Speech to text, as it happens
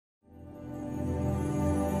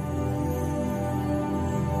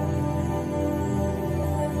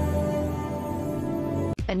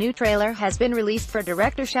A new trailer has been released for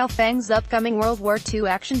director Xiao Feng's upcoming World War II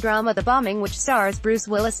action drama The Bombing, which stars Bruce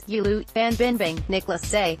Willis, Wei Fan, Binbing, Nicholas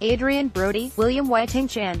Tsang, Adrien Brody, Wai-Ting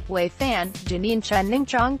Chan, Wei Fan, Janine Chun-Ning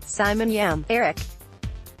Chang, Simon Yam, Eric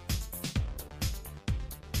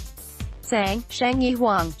Tsang, Shengyi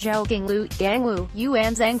Huang, Xiaoqing Liu,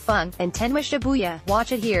 Yuanzheng Feng, and Tenma Shibuya.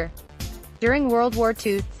 Watch it here. During World War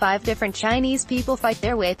II, 5 different Chinese people fight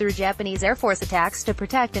their way through Japanese Air Force attacks to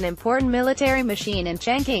protect an important military machine in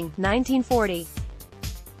Chongqin, 1940.